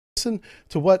listen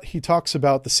to what he talks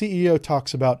about. The CEO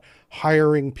talks about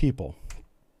hiring people.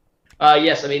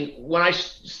 Yes, I mean, when I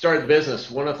started the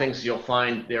business, one of the things you'll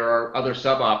find there are other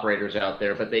sub operators out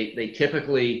there, but they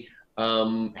typically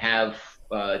have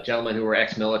gentlemen who are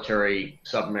ex-military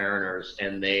submariners,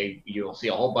 and you'll see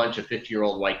a whole bunch of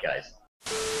 50-year-old white guys.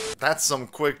 That's some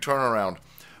quick turnaround.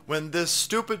 When this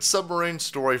stupid submarine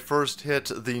story first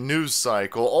hit the news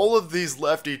cycle, all of these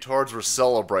lefty tards were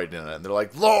celebrating it. And they're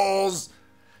like, "Lols!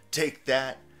 Take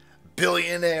that,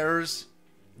 billionaires!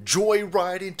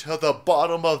 Joyriding to the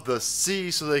bottom of the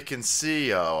sea so they can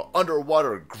see a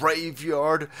underwater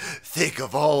graveyard. Think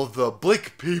of all the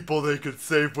blick people they could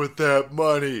save with that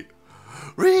money.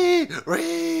 Ree!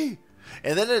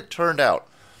 And then it turned out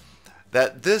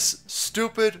that this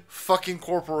stupid fucking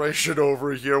corporation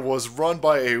over here was run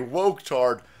by a woke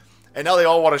tard, and now they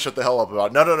all want to shut the hell up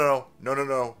about it.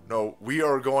 No. We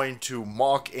are going to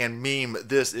mock and meme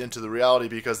this into the reality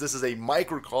because this is a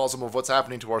microcosm of what's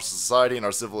happening to our society and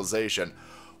our civilization.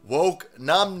 Woke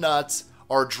numbnuts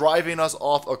are driving us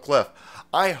off a cliff.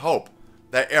 I hope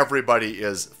that everybody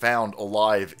is found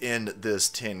alive in this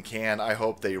tin can. I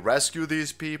hope they rescue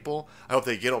these people. I hope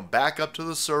they get them back up to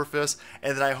the surface.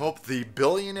 And then I hope the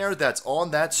billionaire that's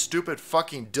on that stupid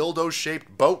fucking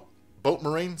dildo-shaped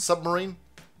submarine,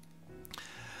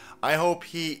 I hope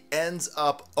he ends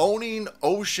up owning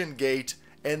Ocean Gate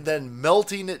and then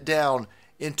melting it down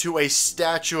into a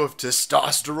statue of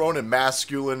testosterone and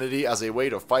masculinity as a way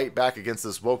to fight back against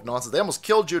this woke nonsense. They almost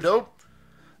killed you, dude.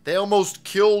 They almost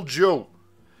killed you.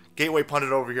 Gateway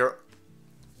Pundit over here.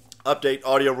 Update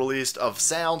audio released of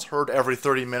sounds heard every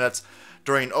 30 minutes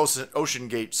during Ocean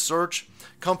Gate search.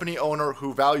 Company owner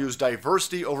who values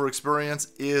diversity over experience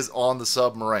is on the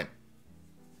submarine.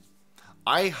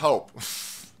 I hope...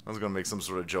 I was going to make some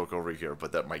sort of joke over here,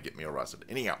 but that might get me arrested.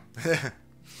 Anyhow.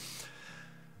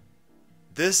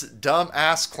 This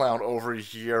dumb-ass clown over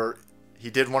here,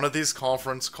 he did one of these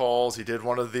conference calls. He did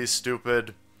one of these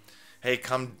stupid, hey,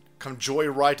 come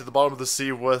joyride to the bottom of the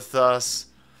sea with us,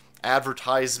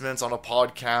 advertisements on a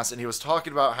podcast. And he was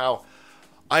talking about how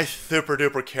I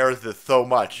super-duper care so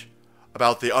much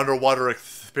about the underwater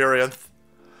experience,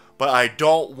 but I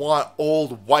don't want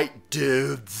old white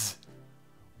dudes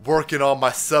working on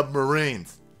my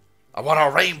submarines. I want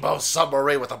a rainbow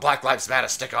submarine with a Black Lives Matter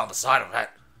sticker on the side of it.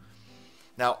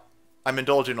 Now, I'm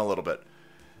indulging a little bit,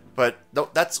 but no,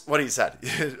 that's what he said.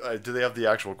 Do they have the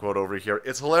actual quote over here?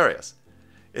 It's hilarious.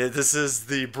 This is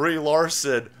the Brie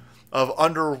Larson of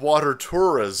underwater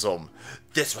tourism.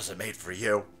 This wasn't made for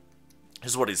you.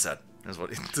 Here's what he said. This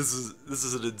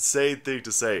is an insane thing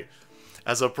to say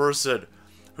as a person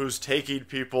who's taking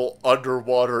people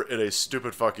underwater in a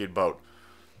stupid fucking boat.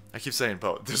 I keep saying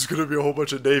boat. There's going to be a whole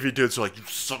bunch of Navy dudes who are like, "You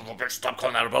son of a bitch, stop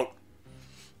calling that a boat.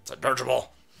 It's a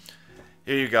dirigible."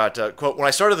 Here you got, quote, "When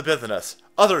I started the business,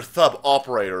 other sub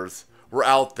operators were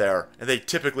out there, and they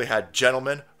typically had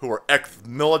gentlemen who were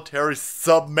ex-military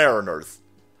submariners.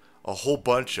 A whole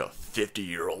bunch of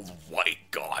 50-year-old white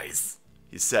guys."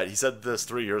 He said this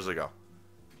 3 years ago.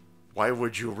 Why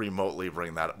would you remotely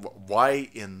bring that up? Why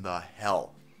in the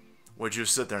hell would you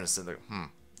sit there and say,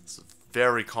 it's a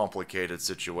very complicated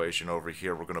situation over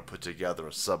here. We're going to put together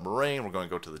a submarine. We're going to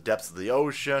go to the depths of the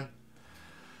ocean.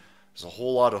 There's a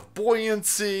whole lot of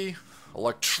buoyancy,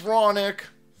 electronic,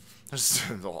 there's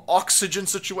the oxygen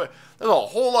situation. There's a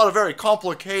whole lot of very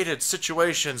complicated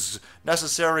situations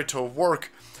necessary to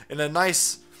work in a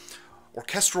nice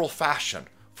orchestral fashion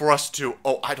for us to,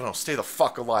 stay the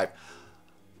fuck alive.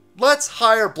 Let's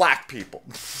hire black people.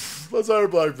 Let's hire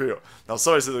black people. Now,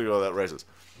 somebody said they're going that racist.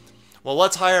 Well,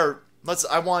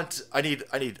 I need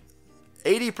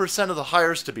 80% of the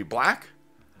hires to be black.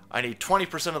 I need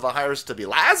 20% of the hires to be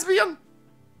lesbian.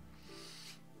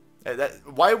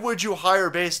 Why would you hire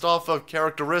based off of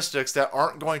characteristics that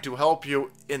aren't going to help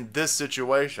you in this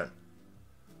situation?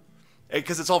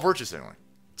 Because it's all virtue signaling.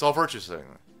 It's all virtue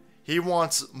signaling. He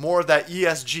wants more of that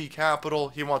ESG capital.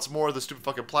 He wants more of the stupid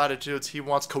fucking platitudes. He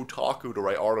wants Kotaku to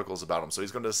write articles about him. So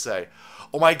he's going to say,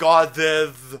 "Oh my god,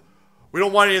 we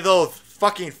don't want any of those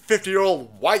fucking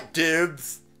 50-year-old white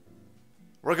dudes.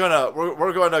 We're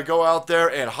gonna go out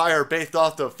there and hire based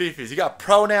off the fifis. You got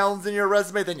pronouns in your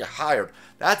resume, then you're hired."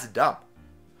 That's dumb.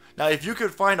 Now, if you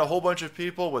could find a whole bunch of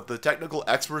people with the technical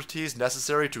expertise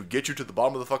necessary to get you to the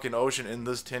bottom of the fucking ocean in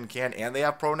this tin can, and they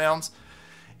have pronouns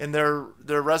in their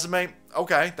resume,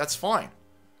 okay, that's fine.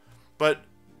 But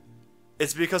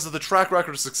it's because of the track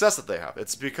record of success that they have.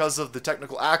 It's because of the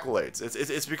technical accolades.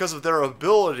 It's because of their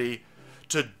ability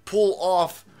to pull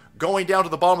off going down to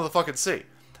the bottom of the fucking sea.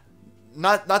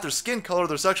 Not their skin color,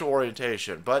 their sexual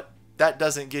orientation, but that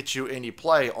doesn't get you any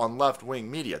play on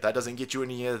left-wing media. That doesn't get you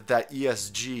any of that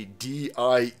ESG,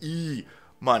 DIE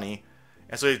money.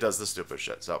 And so he does this stupid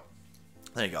shit. So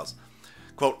there he goes.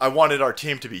 Quote, I wanted our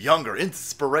team to be younger,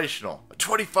 inspirational. A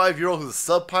 25-year-old who's a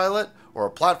sub-pilot or a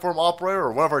platform operator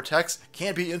or one of our techs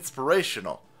can't be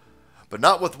inspirational. But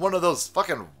not with one of those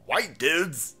fucking white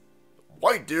dudes.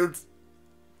 White dudes.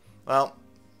 Well,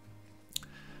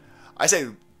 I say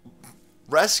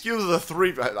rescue the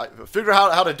three. Figure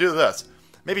out how to do this.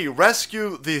 Maybe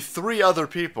rescue the 3 other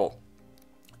people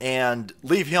and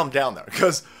leave him down there.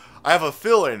 Because I have a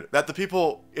feeling that the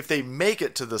people, if they make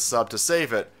it to the sub to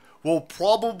save it, will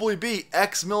probably be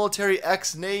ex-military,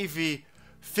 ex-Navy,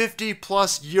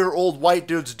 50-plus year old white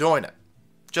dudes doing it.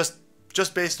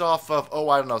 Just based off of,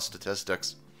 I don't know,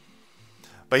 statistics.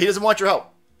 But he doesn't want your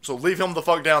help, so leave him the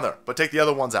fuck down there. But take the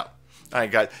other ones out. All right,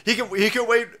 guys. He can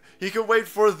wait. He can wait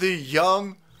for the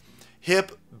young,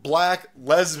 hip, black,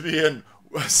 lesbian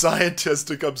scientist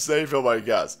to come save him, I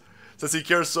guess, since he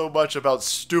cares so much about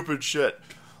stupid shit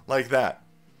like that.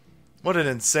 What an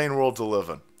insane world to live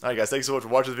in. All right, guys. Thanks so much for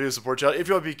watching the video. Support channel. If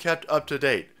you want to be kept up to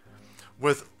date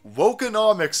with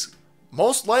wokenomics,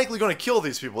 most likely going to kill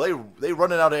these people. They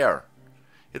running out of air.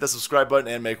 Hit that subscribe button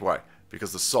and make way,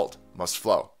 because the salt must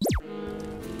flow.